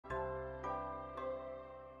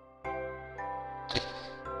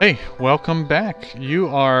Hey, welcome back. You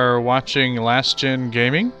are watching Last Gen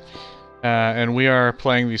Gaming, and we are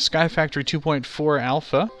playing the Sky Factory 2.4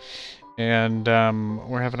 Alpha, and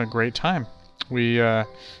we're having a great time. We got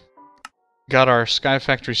our Sky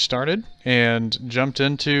Factory started and jumped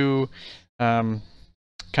into kind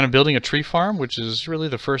of building a tree farm, which is really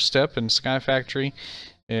the first step in Sky Factory.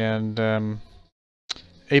 And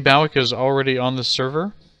Abowick is already on the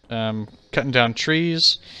server, cutting down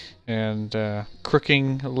trees and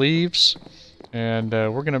crooking leaves, and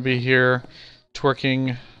we're going to be here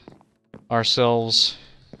twerking ourselves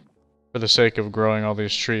for the sake of growing all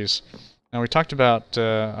these trees. Now we talked about,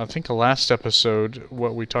 I think the last episode,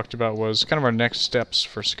 what we talked about was kind of our next steps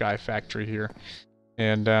for Sky Factory here.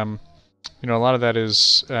 And, you know, a lot of that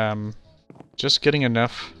is just getting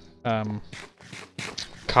enough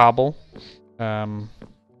cobble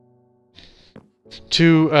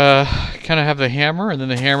to kind of have the hammer, and then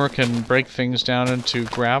the hammer can break things down into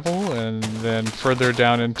gravel, and then further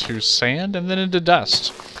down into sand, and then into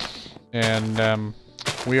dust. And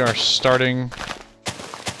we are starting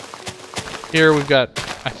here. We've got,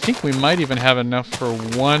 I think we might even have enough for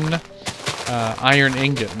one iron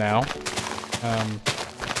ingot now.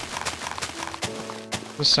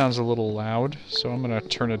 This sounds a little loud, so I'm going to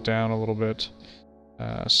turn it down a little bit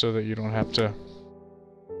so that you don't have to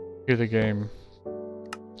hear the game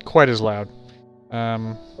quite as loud.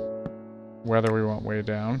 Weather we want way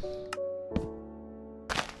down.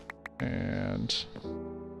 And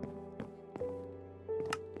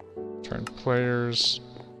turn players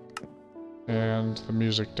and the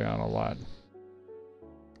music down a lot.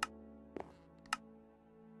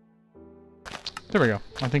 There we go.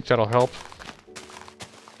 I think that'll help.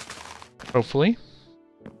 Hopefully.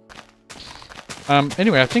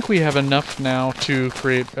 Anyway, I think we have enough now to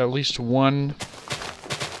create at least one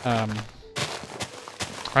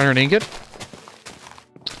iron ingot.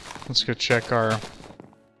 Let's go check our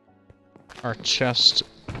chest,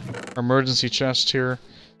 our emergency chest here.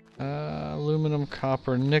 Aluminum,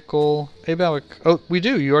 copper, nickel. Abowick. Oh, we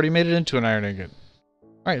do. You already made it into an iron ingot.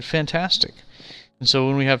 Alright, fantastic. And so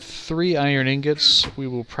when we have 3 iron ingots, we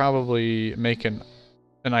will probably make an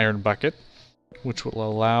iron bucket, which will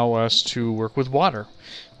allow us to work with water.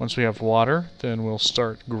 Once we have water, then we'll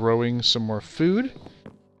start growing some more food.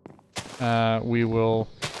 We will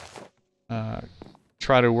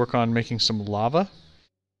try to work on making some lava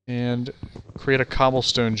and create a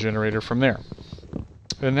cobblestone generator from there.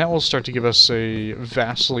 And that will start to give us a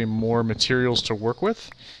vastly more materials to work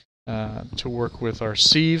with our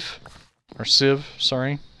sieve,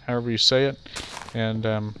 sorry, however you say it, and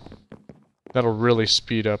that'll really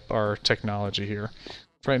speed up our technology here.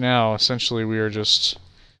 Right now, essentially, we are just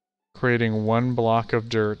creating one block of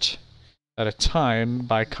dirt at a time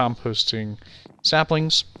by composting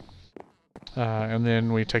saplings, and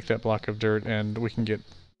then we take that block of dirt and we can get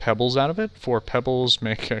pebbles out of it. 4 pebbles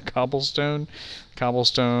make a cobblestone.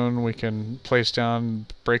 Cobblestone we can place down,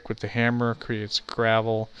 break with the hammer, creates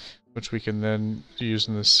gravel, which we can then use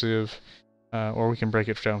in the sieve, or we can break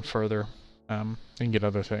it down further and get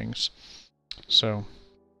other things. So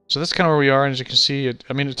that's kind of where we are, and as you can see, it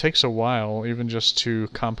takes a while even just to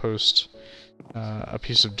compost a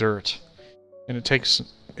piece of dirt. And it takes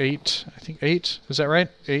 8, I think 8, is that right?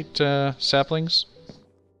 8 saplings?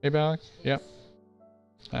 Abowick? Yep.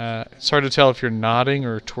 It's hard to tell if you're nodding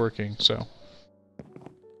or twerking, so.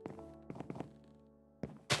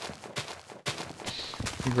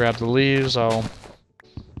 You grab the leaves, I'll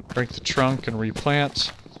break the trunk and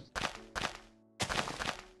replant.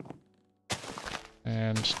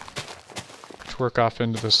 And twerk off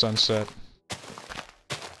into the sunset.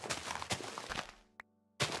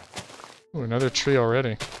 Ooh, another tree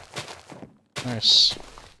already. Nice.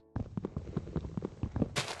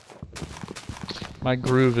 My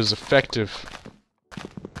groove is effective.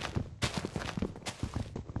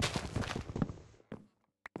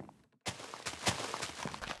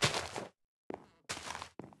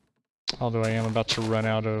 Although I am about to run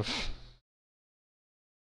out of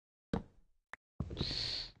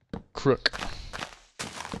crook.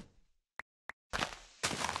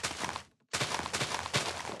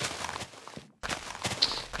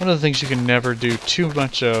 One of the things you can never do too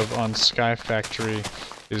much of on Sky Factory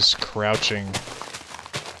is crouching.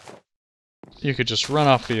 You could just run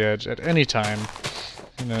off the edge at any time,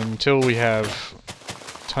 and then until we have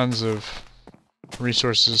tons of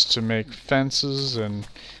resources to make fences and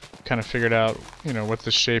kind of figured out, you know, what the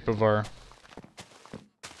shape of our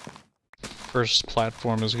first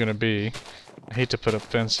platform is going to be. I hate to put up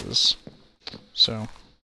fences, so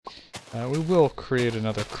we will create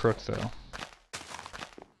another crook though.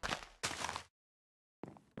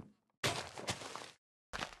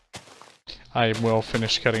 I will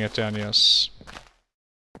finish cutting it down, yes.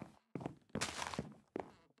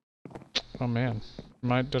 Oh man.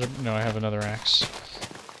 No, I have another axe.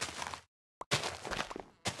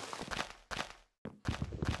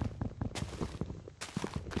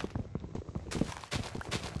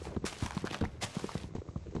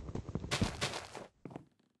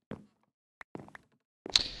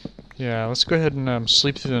 Yeah, let's go ahead and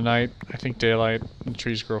sleep through the night. I think daylight, the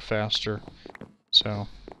trees grow faster. So,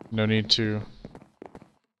 no need to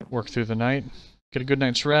work through the night. Get a good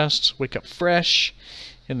night's rest, wake up fresh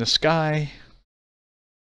in the sky,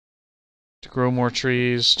 to grow more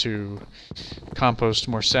trees, to compost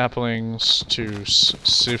more saplings, to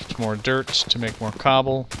sift more dirt, to make more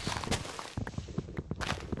cobble,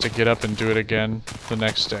 to get up and do it again the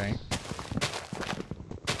next day.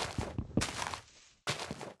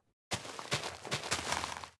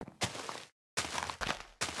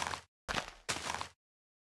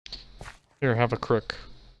 Here, have a crook.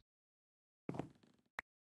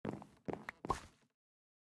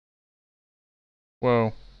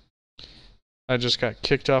 Whoa. I just got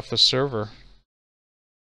kicked off the server.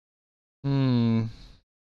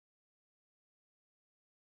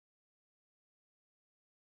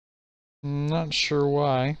 Not sure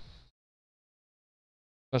why.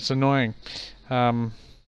 That's annoying.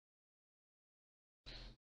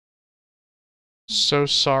 So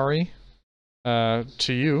sorry to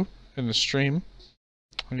you in the stream.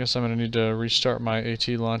 I guess I'm going to need to restart my AT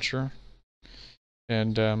launcher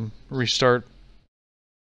and restart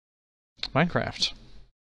Minecraft.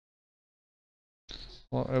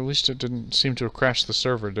 Well, at least it didn't seem to have crashed the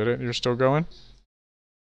server, did it? You're still going?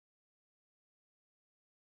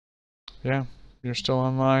 Yeah, you're still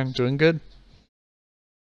online, doing good.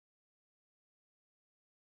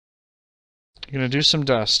 You're gonna do some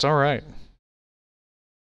dust, alright.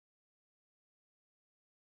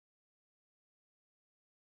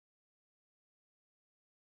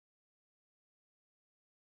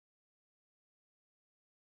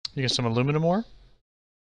 You get some aluminum ore?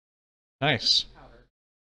 Nice.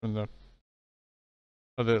 From the...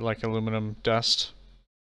 Oh, the, like, aluminum dust?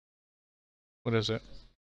 What is it?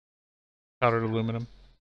 Powdered aluminum.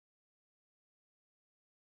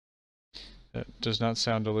 That does not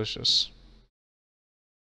sound delicious.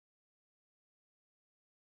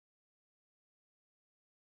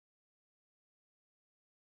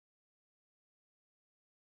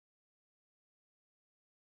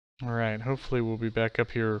 Alright, hopefully we'll be back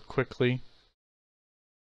up here quickly.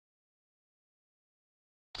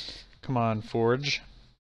 Come on, Forge.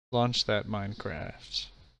 Launch that Minecraft.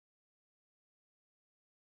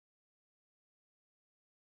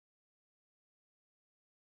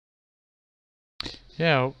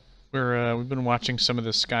 Yeah, we've been watching some of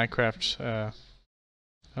the Skycraft. I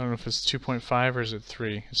don't know if it's 2.5 or is it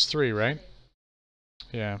 3? It's 3, right?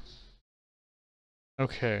 Yeah.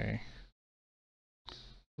 Okay.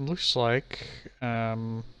 Looks like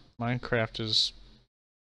Minecraft is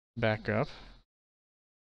back up.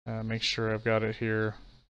 Make sure I've got it here.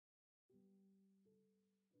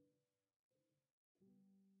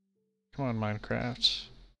 Come on, Minecraft.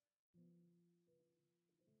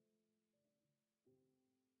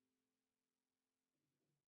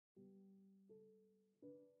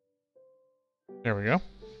 There we go.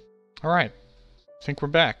 Alright. I think we're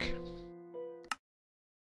back.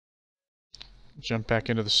 Jump back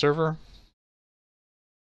into the server.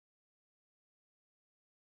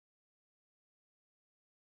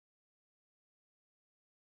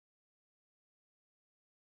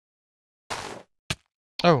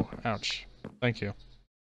 Oh, ouch. Thank you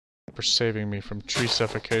for saving me from tree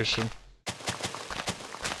suffocation.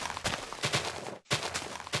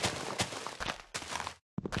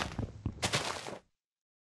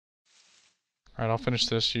 Alright, I'll finish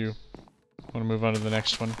this. You want to move on to the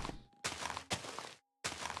next one?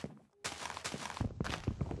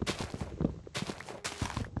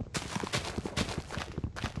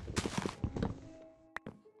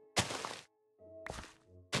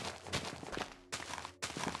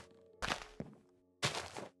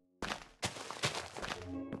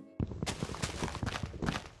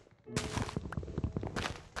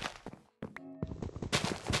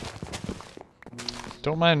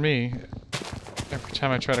 Don't mind me. Every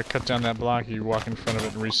time I try to cut down that block, you walk in front of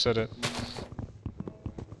it and reset it.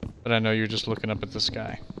 But I know you're just looking up at the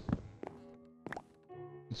sky.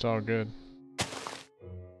 It's all good.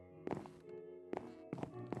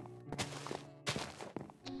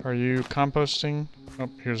 Are you composting? Oh,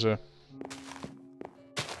 here's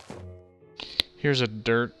a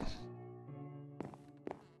dirt.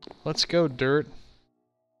 Let's go, dirt.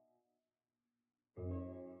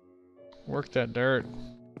 Work that dirt.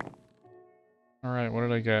 Alright, what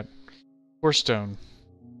did I get? 4 stone.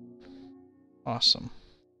 Awesome.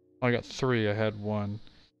 Oh, I got 3, I had 1.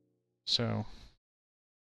 So,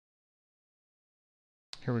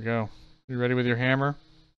 here we go. You ready with your hammer?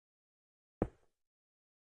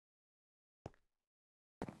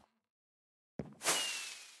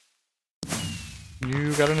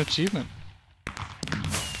 You got an achievement.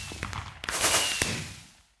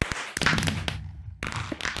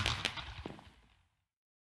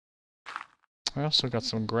 I also got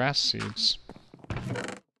some grass seeds. I'm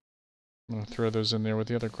gonna throw those in there with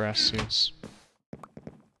the other grass seeds.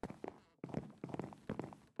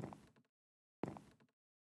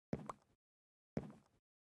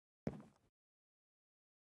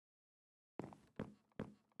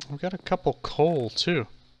 We got a couple coal too.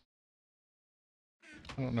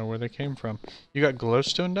 I don't know where they came from. You got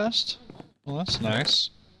glowstone dust? Well, that's nice.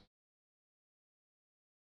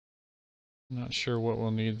 Not sure what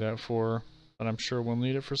we'll need that for, but I'm sure we'll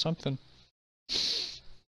need it for something.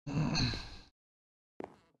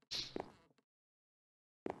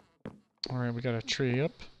 Alright, we got a tree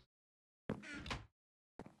up.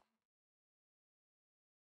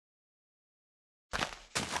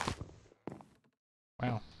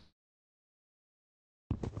 Wow.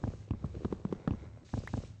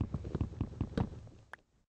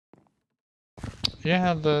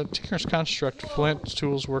 Yeah, the Tinker's Construct flint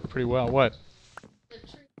tools work pretty well. What?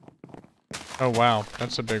 Oh wow,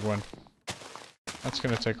 that's a big one. That's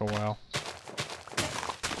gonna take a while.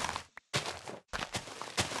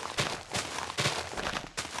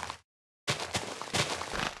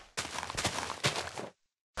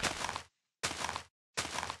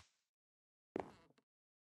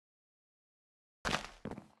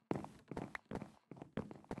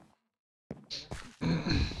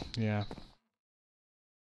 Yeah.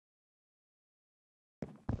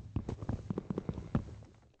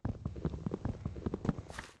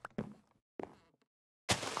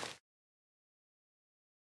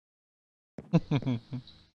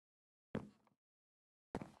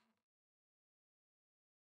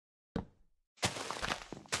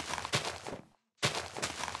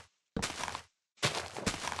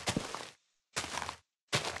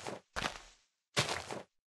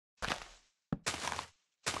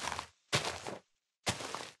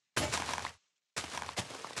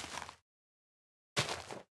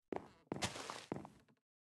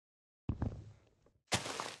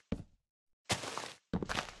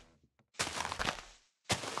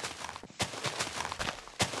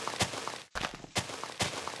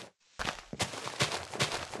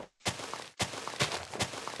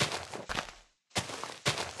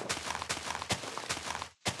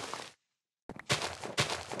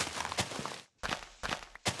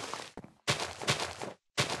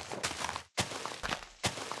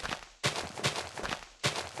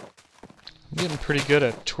 I'm getting pretty good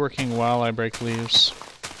at twerking while I break leaves.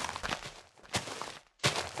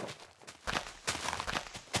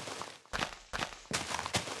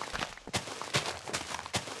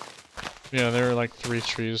 Yeah, there were like 3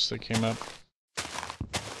 trees that came up.